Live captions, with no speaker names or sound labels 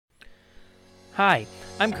Hi,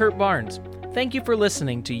 I'm Kurt Barnes. Thank you for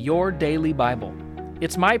listening to Your Daily Bible.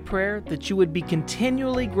 It's my prayer that you would be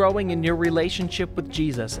continually growing in your relationship with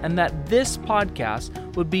Jesus and that this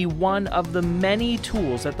podcast would be one of the many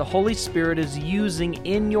tools that the Holy Spirit is using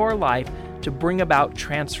in your life to bring about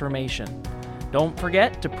transformation. Don't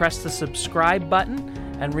forget to press the subscribe button,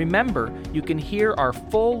 and remember, you can hear our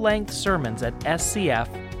full-length sermons at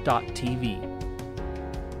scf.tv.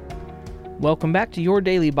 Welcome back to Your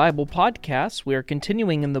Daily Bible Podcast. We are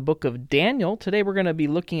continuing in the book of Daniel. Today we're going to be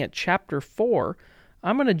looking at chapter 4.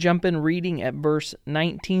 I'm going to jump in reading at verse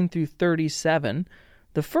 19 through 37.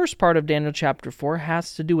 The first part of Daniel chapter 4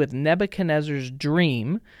 has to do with Nebuchadnezzar's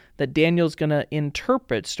dream that Daniel's going to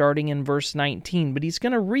interpret starting in verse 19, but he's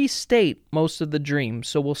going to restate most of the dream,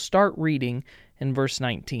 so we'll start reading in verse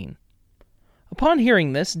 19. Upon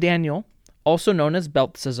hearing this, Daniel, also known as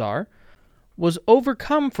Belteshazzar, was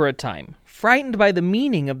overcome for a time, frightened by the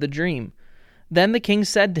meaning of the dream. Then the king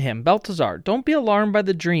said to him, "Belteshazzar, don't be alarmed by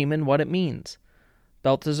the dream and what it means."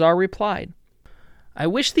 Belteshazzar replied, "I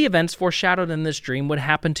wish the events foreshadowed in this dream would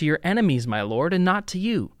happen to your enemies, my lord, and not to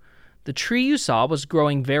you. The tree you saw was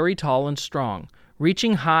growing very tall and strong,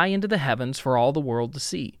 reaching high into the heavens for all the world to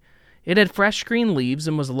see. It had fresh green leaves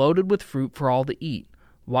and was loaded with fruit for all to eat.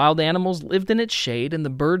 Wild animals lived in its shade, and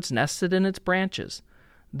the birds nested in its branches.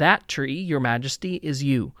 That tree, your majesty, is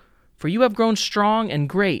you, for you have grown strong and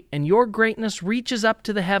great, and your greatness reaches up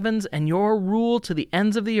to the heavens, and your rule to the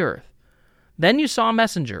ends of the earth. Then you saw a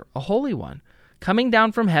messenger, a holy one, coming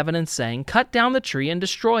down from heaven and saying, 'Cut down the tree and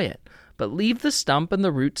destroy it, but leave the stump and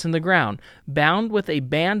the roots in the ground, bound with a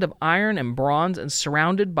band of iron and bronze and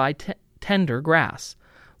surrounded by tender grass.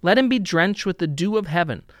 Let him be drenched with the dew of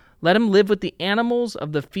heaven. Let him live with the animals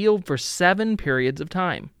of the field for 7 periods of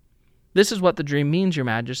time.' This is what the dream means, your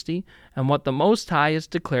majesty, and what the Most High has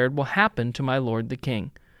declared will happen to my lord the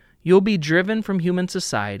king. You will be driven from human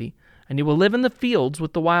society, and you will live in the fields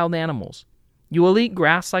with the wild animals. You will eat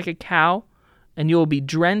grass like a cow, and you will be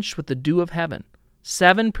drenched with the dew of heaven.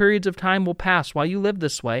 7 periods of time will pass while you live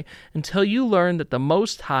this way, until you learn that the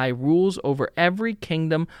Most High rules over every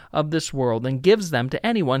kingdom of this world and gives them to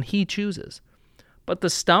anyone he chooses. But the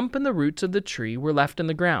stump and the roots of the tree were left in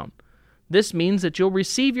the ground. This means that you'll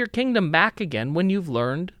receive your kingdom back again when you've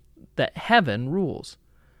learned that heaven rules.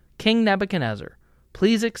 King Nebuchadnezzar,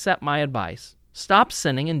 please accept my advice. Stop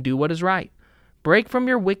sinning and do what is right. Break from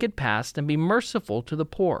your wicked past and be merciful to the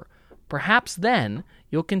poor. Perhaps then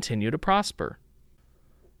you'll continue to prosper."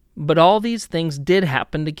 But all these things did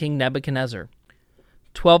happen to King Nebuchadnezzar.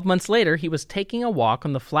 12 months later, he was taking a walk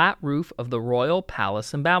on the flat roof of the royal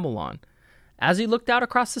palace in Babylon. As he looked out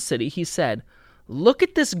across the city, he said, "Look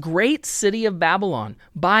at this great city of Babylon.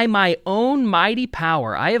 By my own mighty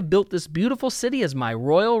power, I have built this beautiful city as my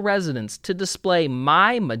royal residence to display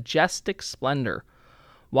my majestic splendor."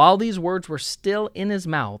 While these words were still in his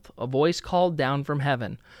mouth, a voice called down from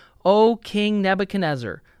heaven, "O King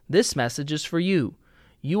Nebuchadnezzar, this message is for you.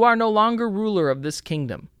 You are no longer ruler of this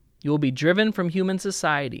kingdom. You will be driven from human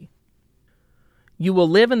society. You will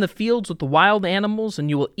live in the fields with the wild animals, and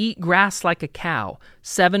you will eat grass like a cow.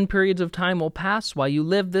 7 periods of time will pass while you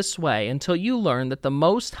live this way, until you learn that the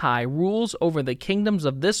Most High rules over the kingdoms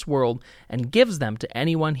of this world and gives them to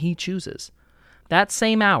anyone he chooses." That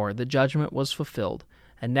same hour the judgment was fulfilled,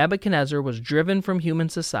 and Nebuchadnezzar was driven from human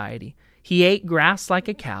society. He ate grass like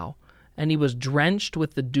a cow, and he was drenched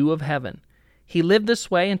with the dew of heaven. He lived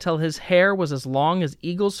this way until his hair was as long as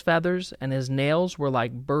eagle's feathers, and his nails were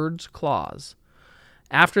like birds' claws.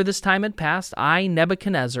 After this time had passed, I,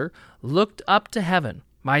 Nebuchadnezzar, looked up to heaven.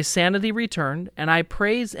 My sanity returned, and I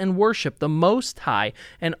praised and worshiped the Most High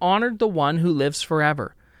and honored the one who lives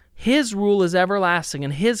forever. His rule is everlasting,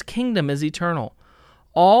 and his kingdom is eternal.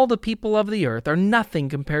 All the people of the earth are nothing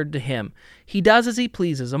compared to him. He does as he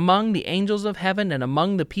pleases among the angels of heaven and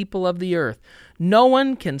among the people of the earth. No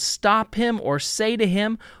one can stop him or say to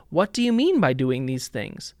him, "What do you mean by doing these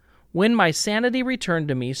things?" When my sanity returned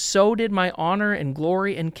to me, so did my honor and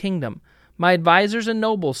glory and kingdom. My advisors and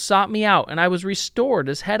nobles sought me out, and I was restored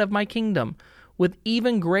as head of my kingdom, with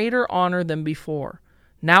even greater honor than before.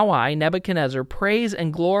 Now I, Nebuchadnezzar, praise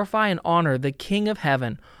and glorify and honor the King of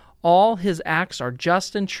heaven. All his acts are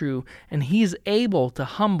just and true, and he is able to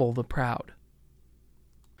humble the proud.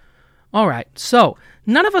 All right, so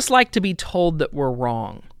none of us like to be told that we're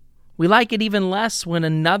wrong. We like it even less when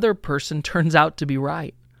another person turns out to be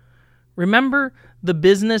right. Remember the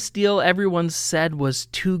business deal everyone said was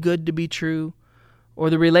too good to be true? Or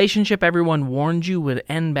the relationship everyone warned you would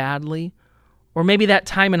end badly? Or maybe that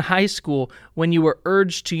time in high school when you were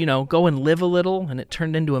urged to, go and live a little and it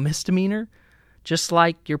turned into a misdemeanor? Just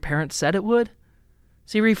like your parents said it would?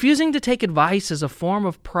 See, refusing to take advice is a form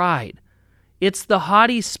of pride. It's the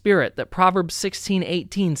haughty spirit that Proverbs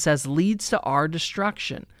 16:18 says leads to our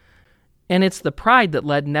destruction. And it's the pride that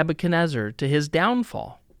led Nebuchadnezzar to his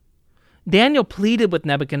downfall. Daniel pleaded with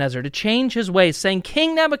Nebuchadnezzar to change his ways, saying,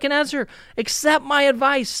 "King Nebuchadnezzar, accept my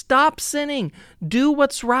advice, stop sinning, do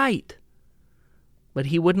what's right." But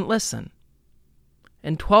he wouldn't listen.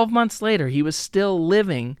 And 12 months later, he was still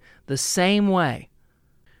living the same way.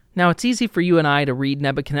 Now, it's easy for you and I to read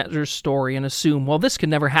Nebuchadnezzar's story and assume, well, this could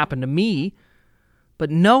never happen to me. But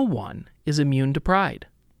no one is immune to pride.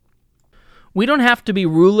 We don't have to be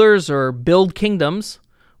rulers or build kingdoms.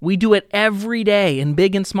 We do it every day in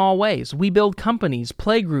big and small ways. We build companies,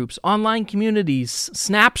 playgroups, online communities,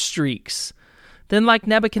 snap streaks. Then, like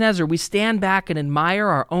Nebuchadnezzar, we stand back and admire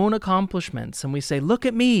our own accomplishments, and we say, look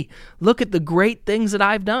at me, look at the great things that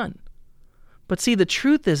I've done. But see, the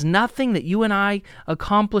truth is nothing that you and I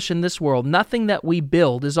accomplish in this world, nothing that we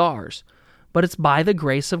build is ours, but it's by the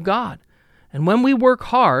grace of God. And when we work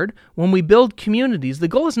hard, when we build communities, the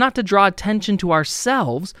goal is not to draw attention to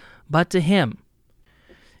ourselves, but to Him.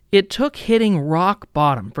 It took hitting rock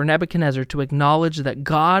bottom for Nebuchadnezzar to acknowledge that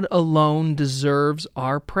God alone deserves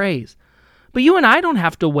our praise. But you and I don't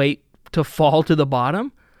have to wait to fall to the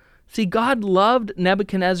bottom. See, God loved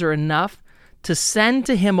Nebuchadnezzar enough to send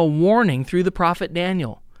to him a warning through the prophet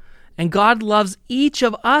Daniel. And God loves each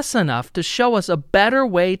of us enough to show us a better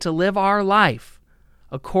way to live our life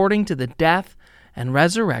according to the death and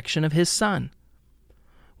resurrection of His Son.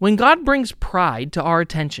 When God brings pride to our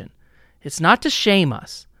attention, it's not to shame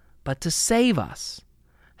us, but to save us.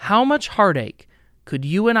 How much heartache could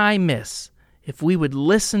you and I miss if we would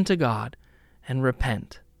listen to God and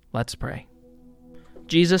repent? Let's pray.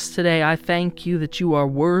 Jesus, today I thank You that You are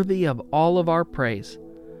worthy of all of our praise,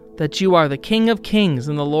 that You are the King of kings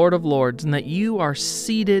and the Lord of lords, and that You are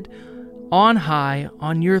seated on high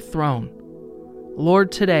on Your throne.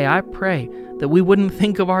 Lord, today I pray that we wouldn't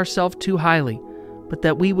think of ourselves too highly, but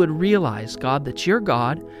that we would realize, God, that You're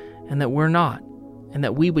God and that we're not, and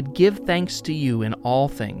that we would give thanks to You in all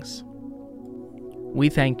things. We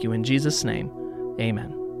thank You in Jesus' name.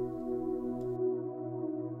 Amen.